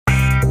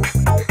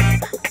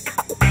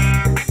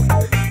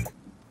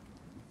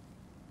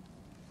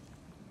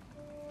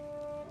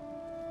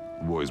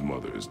his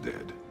mother is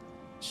dead.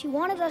 She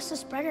wanted us to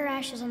spread her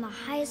ashes on the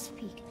highest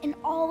peak in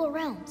all the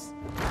realms.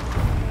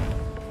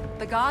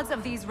 The gods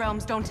of these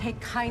realms don't take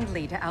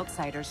kindly to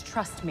outsiders,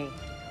 trust me.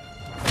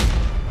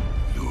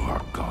 You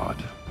are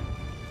God.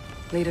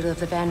 Leader of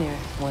the Vanir,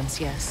 once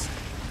yes,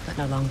 but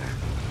no longer.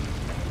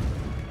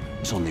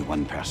 There's only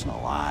one person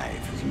alive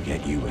who can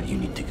get you where you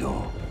need to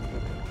go.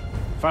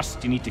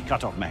 First, you need to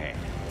cut off my head.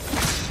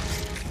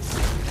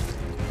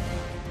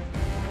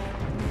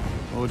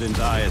 Odin's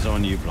eye is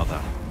on you,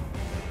 brother.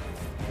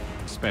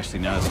 Especially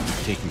now that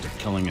you've taken to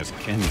killing his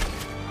kin.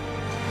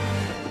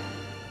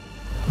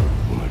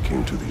 When I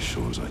came to these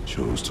shores, I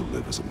chose to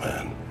live as a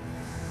man.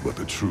 But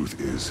the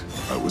truth is,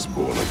 I was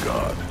born a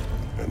god,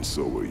 and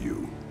so were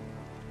you.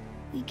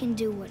 We can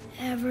do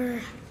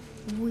whatever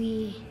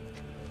we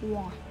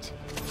want.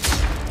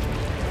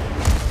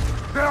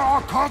 There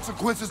are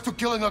consequences to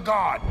killing a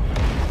god!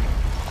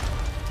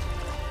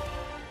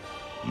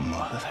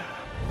 Mother.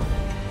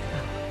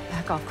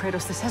 Back off,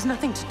 Kratos. This has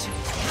nothing to do...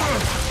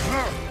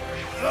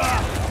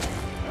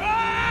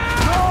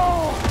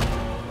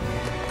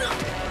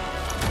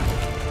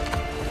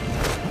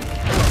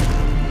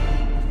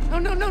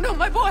 No,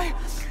 my boy!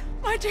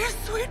 My dear,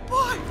 sweet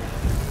boy!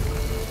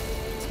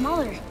 It's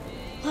Mother.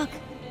 Look,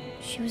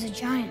 she was a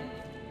giant.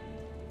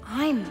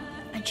 I'm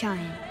a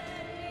giant.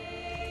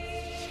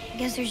 I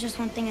guess there's just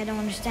one thing I don't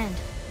understand.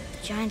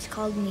 The giants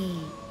called me...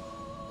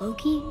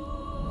 Loki?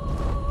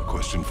 A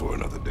question for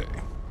another day.